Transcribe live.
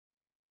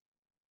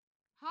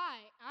Hi,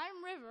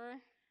 I'm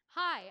River,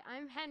 Hi,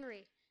 I'm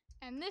Henry.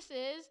 and this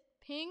is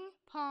Ping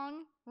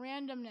Pong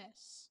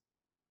Randomness.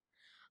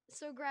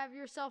 So grab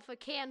yourself a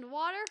canned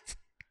water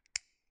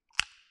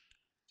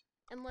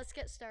and let's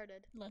get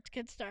started. Let's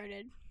get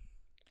started.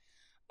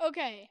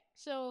 Okay,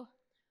 so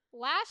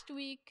last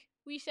week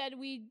we said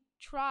we'd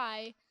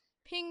try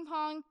ping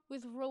pong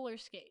with roller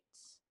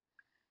skates.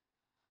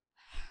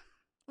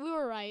 We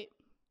were right.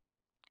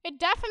 It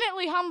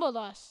definitely humbled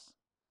us.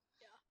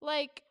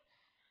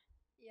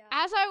 Yeah.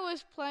 As I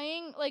was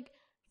playing,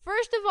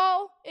 first of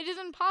all, it is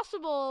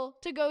impossible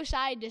to go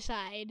side to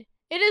side.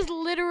 It is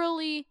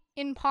literally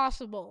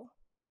impossible.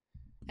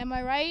 Am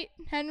I right,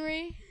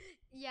 Henry?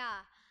 Yeah.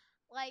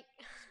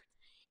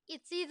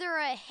 It's either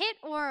a hit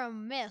or a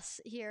miss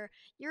here.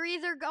 You're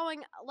either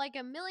going like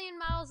a million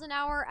miles an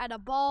hour at a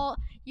ball,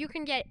 you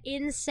can get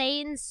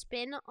insane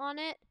spin on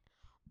it,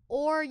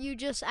 or you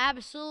just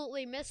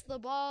absolutely miss the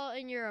ball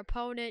and your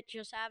opponent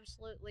just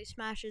absolutely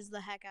smashes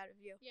the heck out of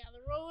you. Yeah,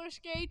 the roller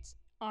skates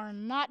are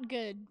not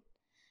good.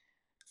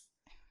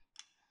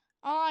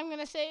 All I'm going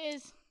to say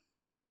is,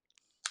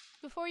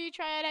 before you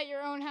try it at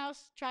your own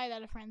house, try it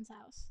at a friend's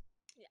house.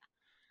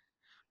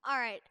 All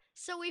right,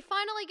 so we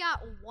finally got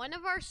one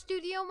of our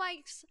studio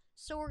mics,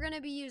 so we're going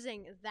to be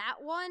using that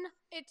one.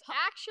 It's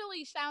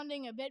actually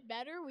sounding a bit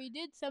better. We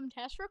did some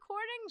test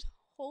recordings.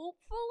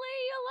 Hopefully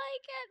you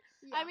like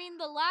it. Yeah. I mean,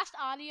 the last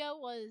audio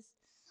was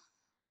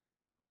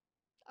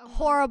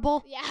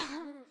Horrible. Yeah.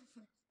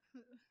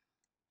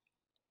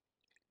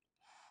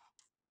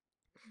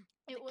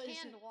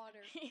 Canned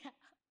water. Yeah.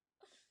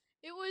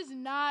 It was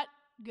not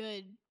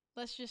good.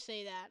 Let's just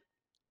say that.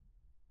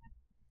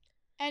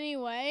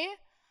 Anyway,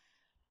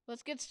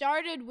 let's get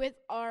started with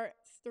our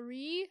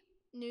 3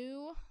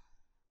 new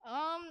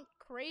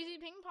crazy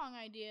ping pong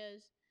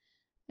ideas.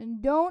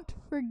 And don't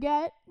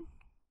forget,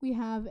 we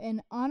have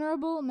an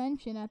honorable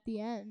mention at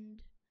the end.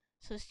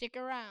 So stick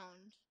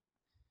around.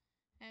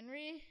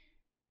 Henry,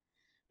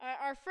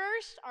 our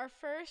first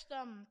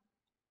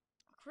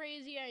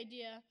crazy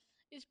idea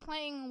is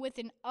playing with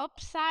an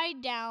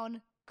upside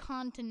down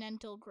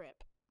Continental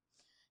grip.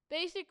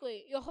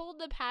 Basically, you hold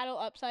the paddle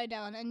upside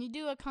down and you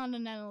do a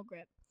Continental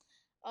grip.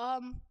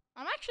 I'm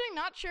actually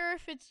not sure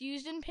if it's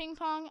used in ping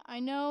pong. I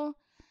know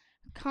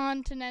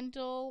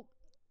Continental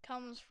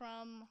comes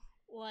from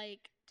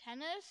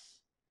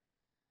tennis.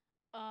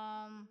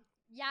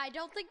 Yeah, I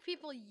don't think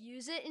people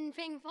use it in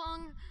ping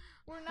pong.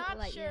 We're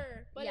not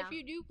sure, but yeah. if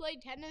you do play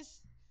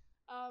tennis,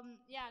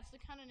 it's the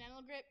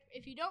Continental grip.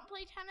 If you don't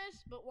play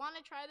tennis but want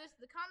to try this,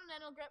 the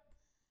Continental grip,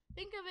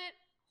 think of it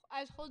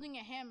as holding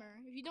a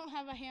hammer. If you don't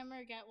have a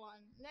hammer, get one.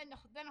 Then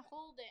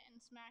hold it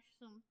and smash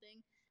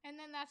something, and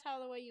then that's how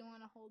the way you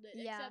want to hold it.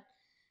 Yeah. Except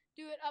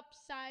do it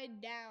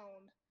upside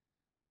down.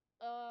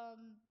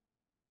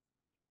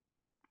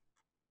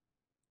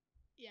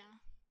 Yeah.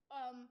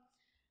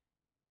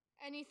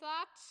 Any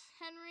thoughts,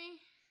 Henry?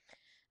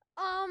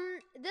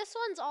 This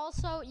one's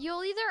also,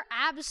 you'll either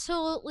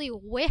absolutely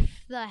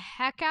whiff the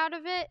heck out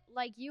of it,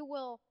 like you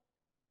will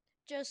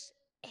just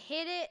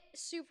hit it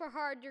super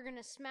hard, you're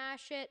gonna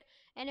smash it,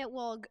 and it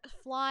will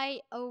fly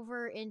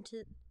over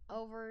into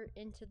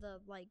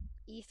the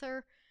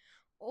ether,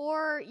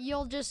 or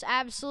you'll just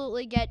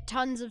absolutely get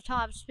tons of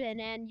topspin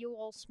and you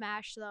will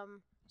smash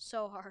them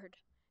so hard.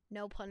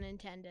 No pun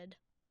intended.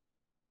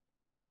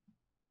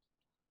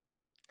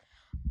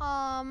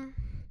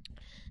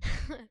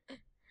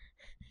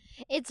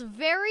 It's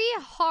very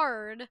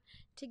hard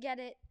to get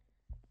it.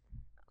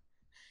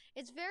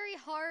 It's very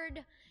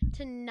hard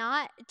to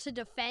not to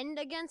defend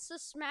against a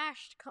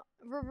smashed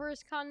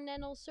reverse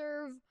continental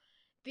serve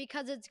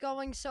because it's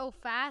going so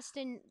fast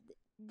and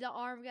the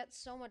arm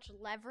gets so much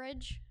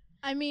leverage.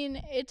 I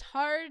mean, it's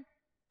hard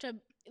to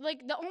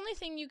the only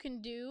thing you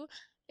can do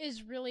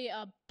is really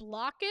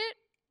block it.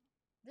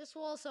 This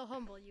will also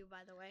humble you,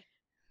 by the way.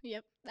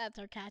 Yep, that's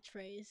our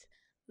catchphrase.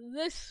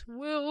 This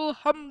will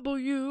humble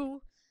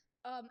you.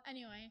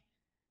 Anyway.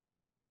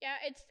 Yeah,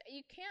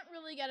 you can't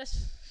really get a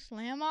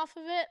slam off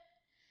of it.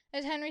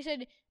 As Henry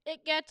said,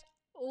 it gets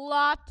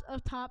lots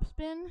of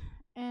topspin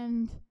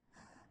and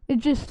it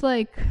just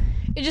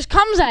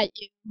comes at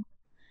you.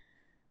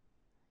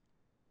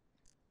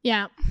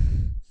 Yeah.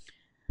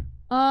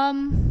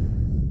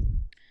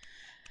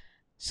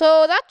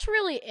 So that's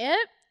really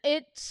it.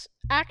 It's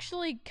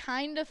actually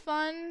kind of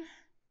fun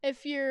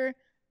if you're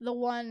the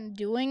one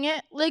doing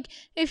it. Like,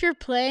 if you're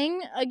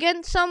playing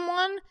against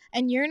someone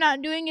and you're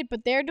not doing it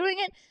but they're doing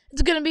it,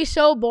 it's gonna be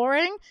so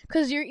boring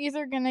because you're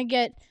either gonna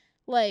get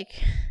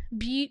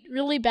beat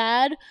really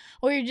bad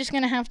or you're just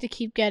gonna have to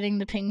keep getting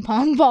the ping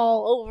pong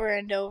ball over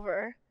and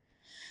over.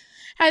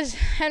 As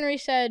Henry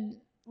said,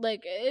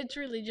 it's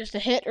really just a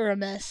hit or a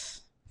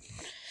miss.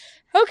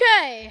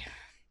 Okay,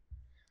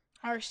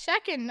 our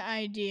second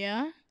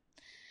idea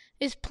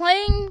is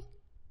playing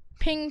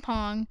ping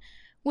pong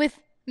with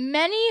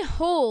many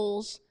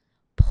holes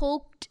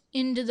poked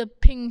into the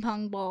ping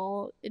pong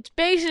ball. It's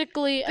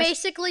basically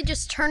Basically,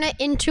 just turn it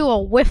into a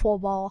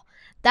wiffle ball.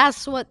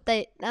 That's what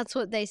they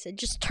said.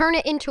 Just turn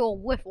it into a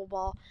wiffle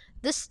ball.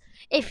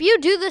 If you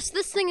do this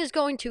thing is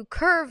going to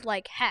curve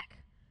like heck.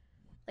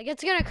 Like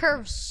it's gonna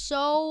curve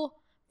so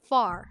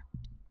far.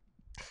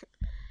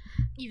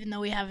 even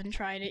though we haven't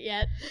tried it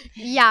yet.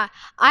 Yeah,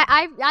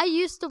 I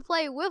used to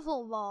play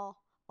wiffle ball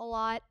a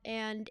lot,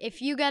 and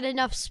if you get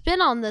enough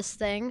spin on this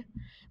thing,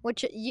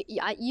 which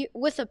you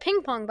with a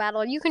ping pong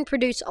battle, you can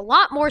produce a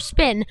lot more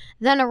spin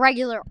than a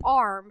regular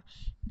arm.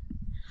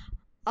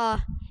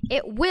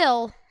 It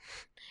will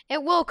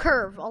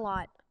curve a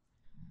lot.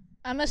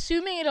 I'm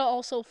assuming it'll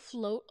also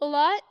float a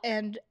lot,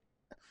 and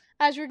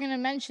as we're going to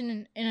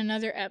mention in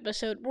another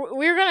episode,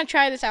 we're going to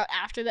try this out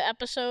after the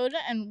episode,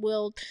 and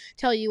we'll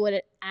tell you what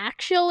it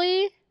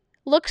actually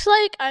looks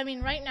like. I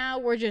mean, right now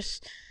we're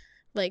just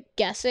like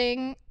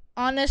guessing,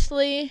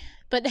 honestly,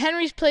 but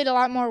Henry's played a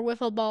lot more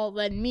wiffle ball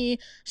than me,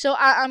 so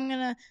I'm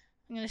gonna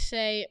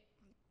say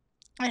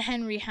that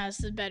Henry has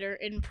the better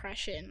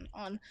impression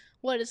on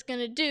what it's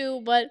gonna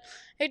do, but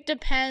it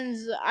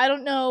depends. I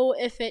don't know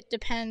if it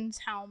depends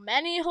how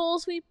many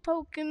holes we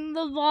poke in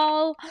the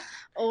ball,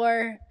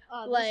 or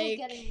This is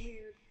getting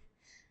weird.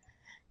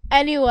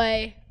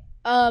 Anyway,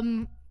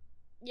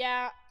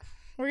 yeah,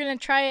 we're gonna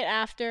try it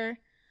after.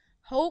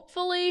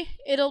 Hopefully,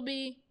 it'll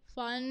be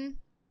fun.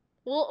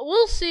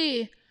 We'll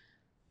see.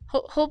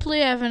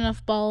 Hopefully, I have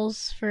enough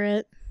balls for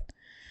it.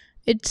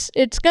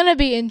 It's gonna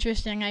be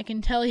interesting. I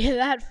can tell you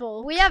that,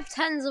 folks. We have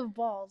tens of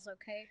balls.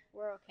 Okay,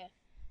 we're okay.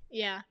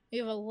 Yeah, we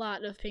have a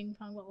lot of ping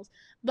pong balls.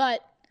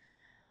 But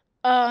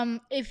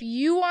if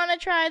you want to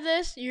try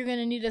this, you're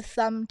gonna need a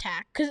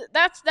thumbtack, because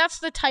that's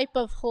the type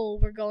of hole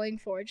we're going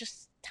for.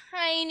 Just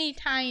tiny,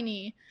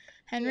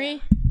 Henry.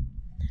 Yeah.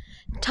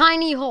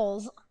 Tiny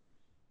holes.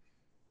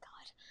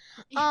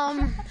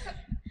 God.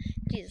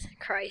 Jesus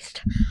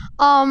Christ.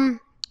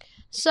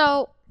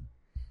 So.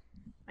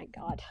 My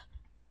God.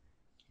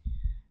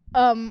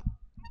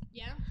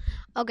 Yeah.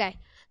 Okay.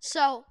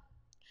 So,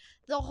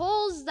 the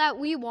holes that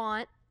we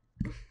want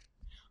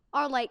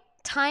are like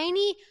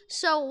tiny.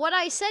 So what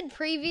I said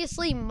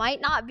previously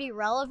might not be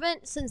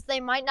relevant since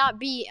they might not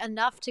be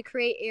enough to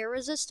create air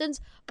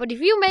resistance. But if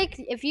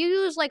you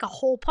use like a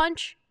hole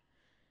punch,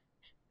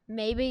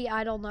 maybe,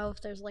 I don't know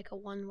if there's like a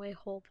one-way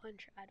hole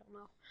punch. I don't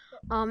know.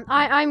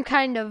 I'm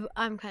kind of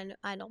I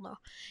don't know.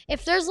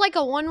 If there's like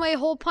a one-way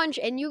hole punch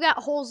and you got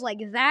holes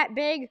like that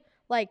big,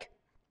 like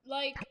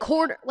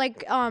quarter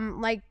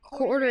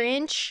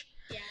inch.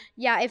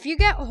 Yeah, if you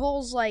get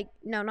holes like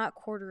not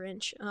quarter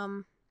inch.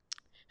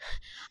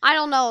 I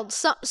don't know,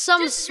 some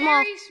just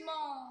small. Very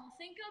small.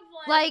 Think of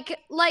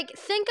like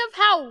think of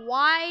how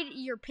wide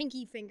your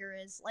pinky finger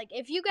is. Like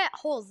if you get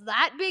holes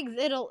that big,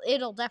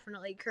 it'll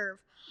definitely curve.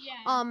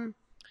 Yeah.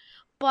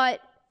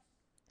 But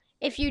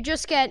if you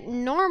just get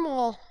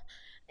thumbtack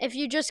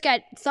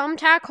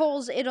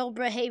holes, it'll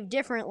behave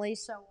differently.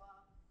 So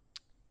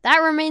that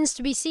remains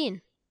to be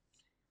seen.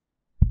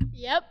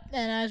 Yep,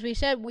 and as we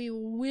said, we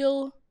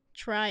will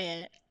try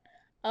it.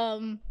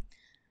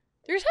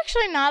 There's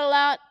actually not a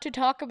lot to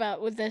talk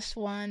about with this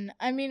one.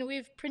 I mean,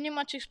 we've pretty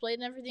much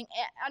explained everything,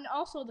 and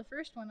also the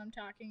first one I'm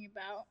talking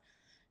about.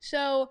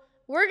 So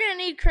we're gonna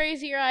need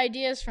crazier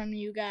ideas from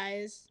you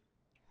guys.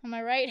 Am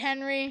I right,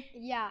 Henry?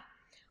 Yeah.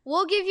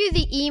 We'll give you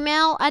the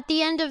email at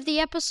the end of the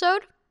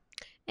episode,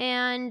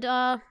 and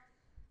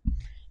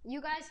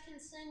you guys can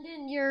send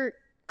in your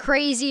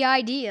crazy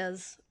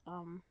ideas.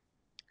 I'm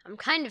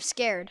kind of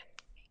scared.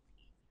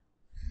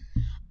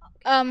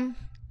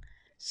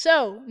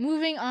 So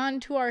moving on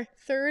to our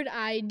third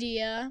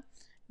idea,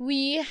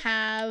 we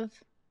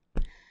have,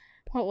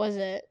 what was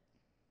it?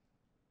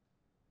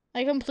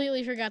 I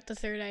completely forgot the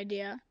third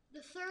idea.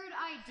 The third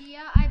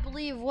idea, I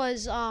believe,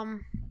 was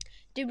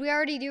did we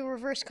already do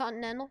reverse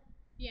Continental?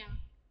 Yeah.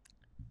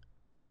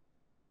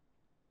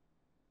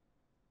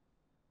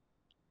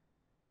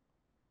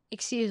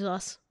 Excuse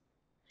us.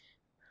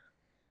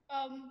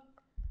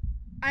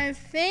 I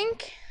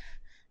think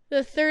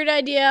the third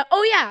idea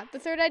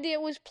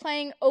was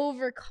playing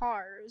over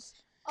cars.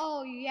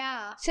 Oh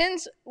yeah.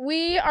 Since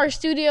our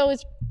studio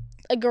is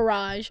a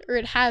garage, or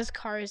it has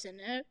cars in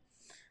it,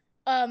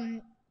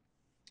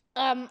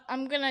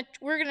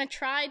 we're gonna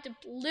try to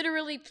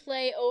literally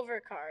play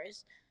over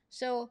cars.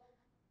 So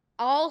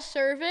I'll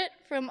serve it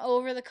from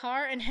over the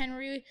car, and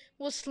Henry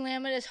will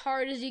slam it as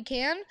hard as he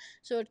can,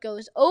 so it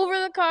goes over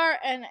the car,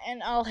 and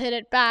I'll hit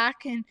it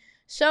back, and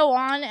so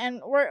on,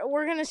 and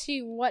we're gonna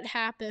see what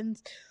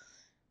happens.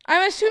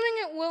 I'm assuming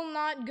it will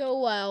not go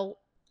well.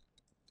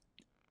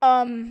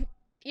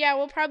 Yeah,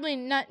 we'll probably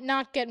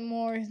not get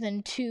more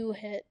than 2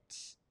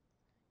 hits.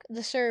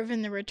 The serve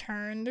and the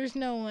return. There's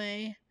no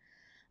way.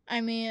 I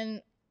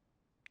mean,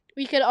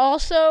 we could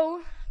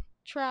also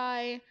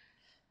try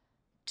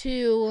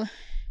to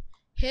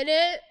hit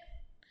it,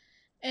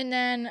 and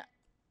then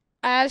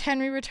as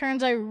Henry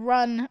returns, I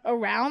run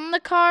around the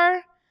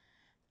car.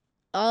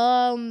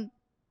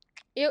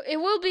 It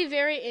will be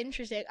very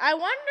interesting. I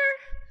wonder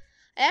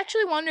I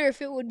actually wonder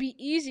if it would be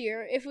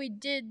easier if we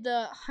did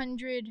the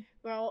 100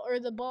 ball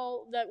or the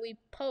ball that we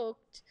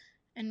poked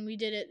and we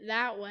did it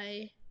that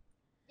way.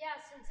 Yeah,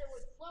 since it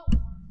would float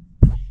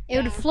more.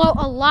 It would float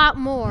a lot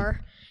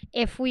more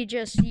if we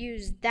just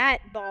used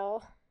that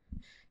ball.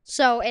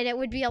 So, and it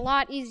would be a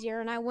lot easier,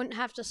 and I wouldn't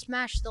have to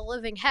smash the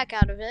living heck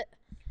out of it.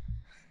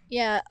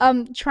 Yeah,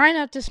 try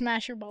not to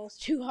smash your balls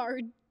too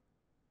hard.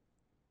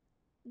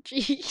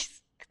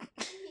 Jeez.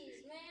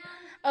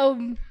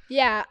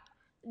 Yeah.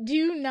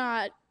 Do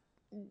not.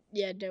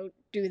 Yeah, don't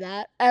do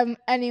that.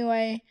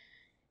 Anyway,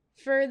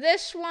 for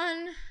this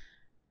one,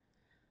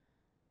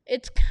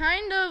 it's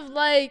kind of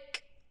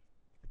like,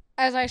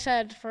 as I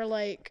said,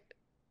 or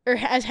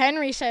as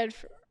Henry said,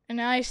 and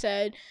I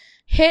said,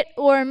 hit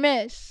or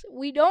miss.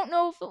 We don't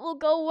know if it will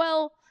go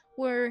well.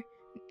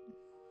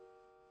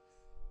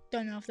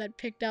 Don't know if that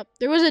picked up.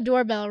 There was a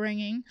doorbell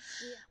ringing.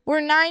 Yeah.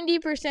 We're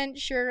 90%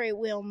 sure it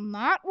will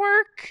not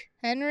work.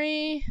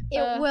 Henry?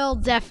 It will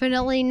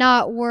definitely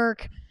not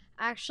work.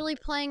 Actually,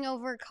 playing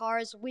over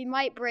cars, we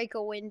might break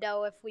a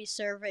window if we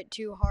serve it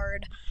too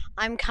hard.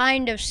 I'm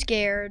kind of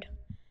scared.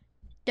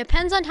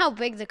 Depends on how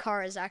big the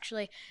car is,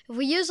 actually. If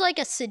we use like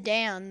a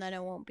sedan, then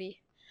it won't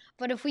be.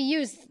 But if we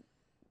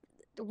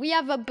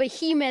have a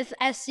behemoth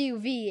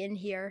SUV in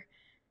here.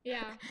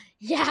 Yeah.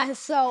 Yeah,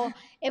 so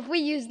if we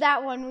use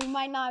that one, we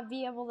might not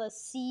be able to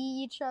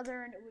see each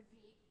other, and it would be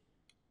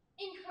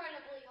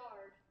incredibly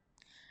hard.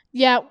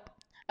 Yeah,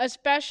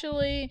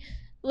 especially,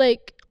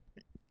 like,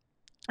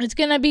 it's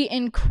gonna be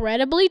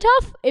incredibly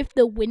tough if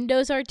the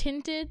windows are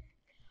tinted.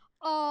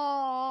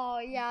 Oh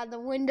yeah, the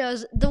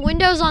windows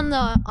on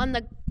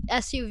the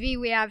SUV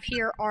we have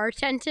here are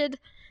tinted,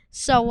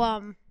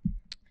 so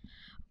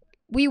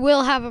we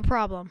will have a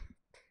problem.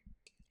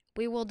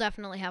 We will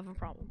definitely have a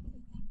problem.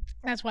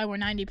 That's why we're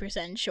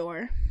 90%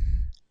 sure.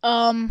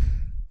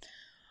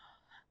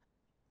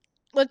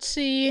 Let's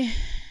see.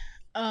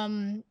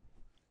 Yeah,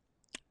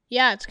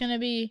 it's gonna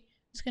be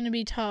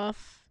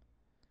tough.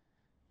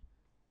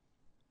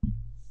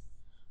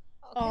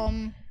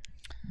 Okay.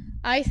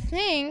 I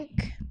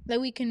think that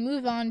we can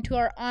move on to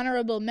our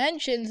honorable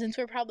mentions since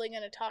we're probably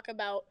going to talk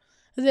about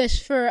this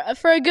for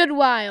a good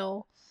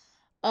while.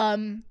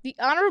 The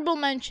honorable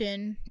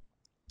mention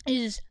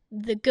is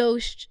the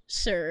ghost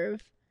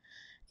serve.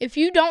 If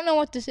you don't know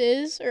what this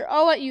is, or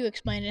I'll let you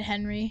explain it,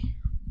 Henry.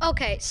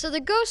 Okay, so the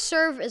ghost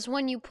serve is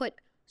when you put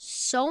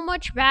so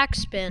much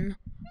backspin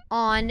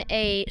on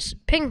a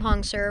ping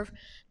pong serve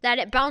that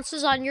it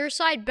bounces on your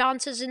side,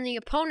 bounces in the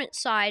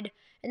opponent's side,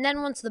 and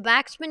then once the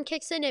backspin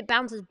kicks in, it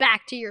bounces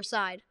back to your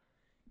side.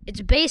 It's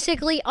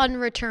basically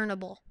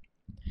unreturnable,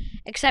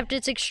 except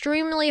it's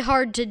extremely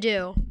hard to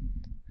do.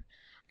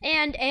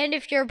 And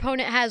if your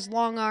opponent has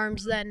long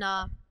arms, then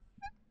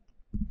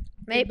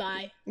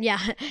Goodbye.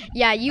 Yeah,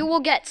 you will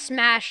get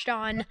smashed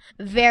on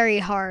very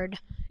hard.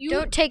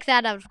 Don't take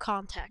that out of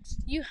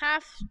context. You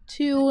have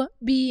to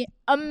be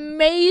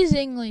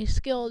amazingly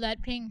skilled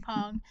at ping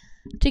pong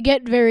to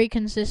get very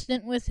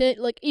consistent with it.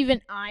 Like,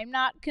 even I'm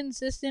not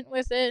consistent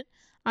with it.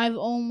 I've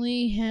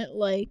only hit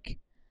like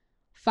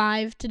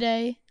 5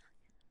 today.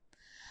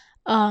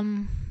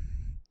 Yeah,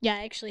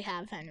 I actually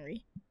have,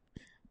 Henry,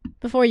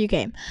 before you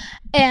came.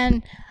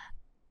 And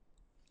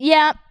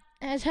yeah,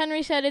 as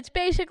Henry said, it's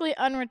basically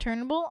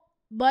unreturnable,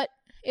 but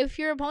if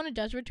your opponent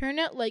does return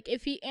it, like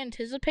if he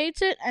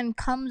anticipates it and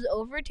comes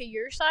over to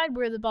your side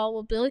where the ball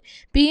will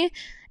be,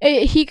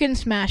 he can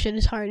smash it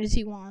as hard as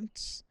he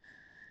wants.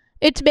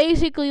 It's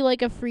basically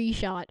like a free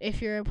shot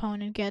if your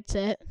opponent gets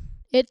it.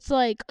 It's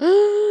like,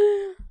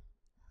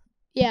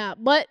 yeah,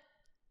 but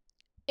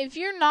if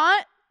you're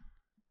not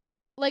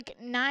like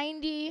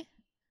 99%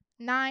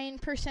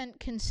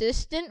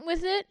 consistent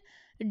with it,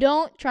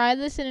 don't try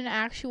this in an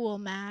actual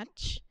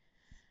match.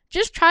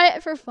 Just try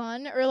it for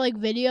fun or like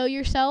video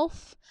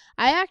yourself.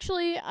 I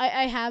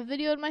have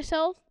videoed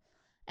myself,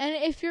 and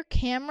if your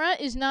camera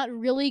is not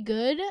really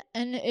good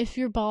and if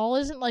your ball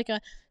isn't like a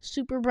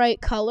super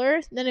bright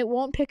color, then it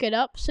won't pick it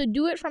up. So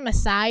do it from a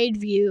side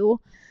view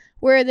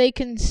where they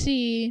can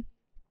see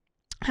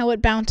how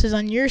it bounces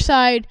on your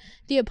side,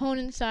 the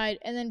opponent's side,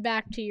 and then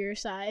back to your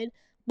side.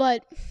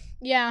 But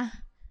yeah,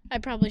 I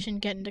probably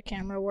shouldn't get into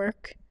camera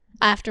work.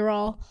 After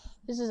all,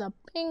 this is a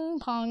ping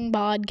pong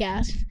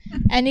podcast.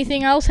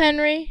 Anything else,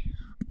 Henry?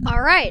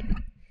 All right.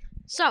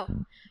 So,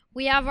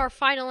 we have our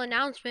final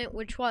announcement,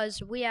 which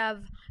was we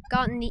have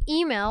gotten the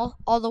email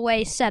all the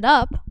way set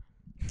up.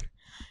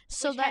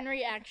 Which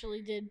Henry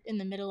actually did in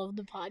the middle of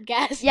the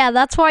podcast. Yeah,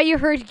 that's why you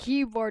heard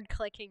keyboard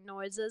clicking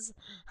noises.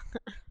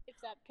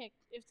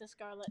 If the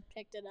Scarlet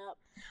picked it up.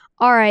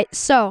 All right.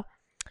 So,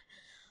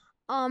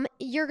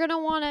 you're going to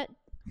want to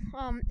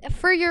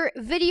for your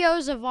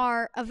videos of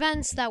our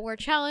events that we're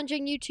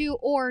challenging you to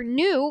or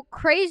new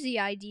crazy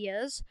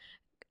ideas,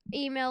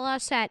 email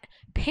us at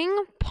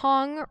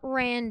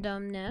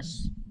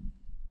pingpongrandomness.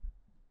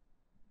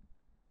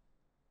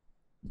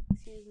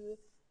 Excuse me.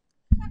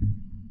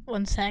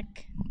 One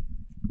sec.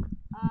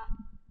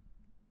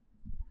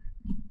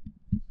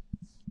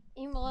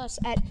 Email us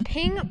at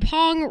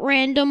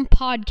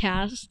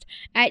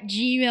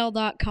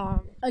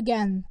pingpongrandompodcast@gmail.com.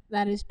 Again,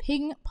 that is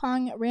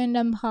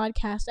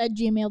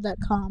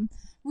pingpongrandompodcast@gmail.com.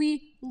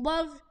 We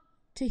love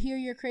to hear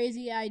your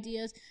crazy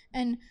ideas,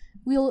 and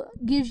we'll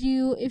give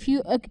you, if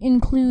you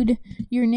include your name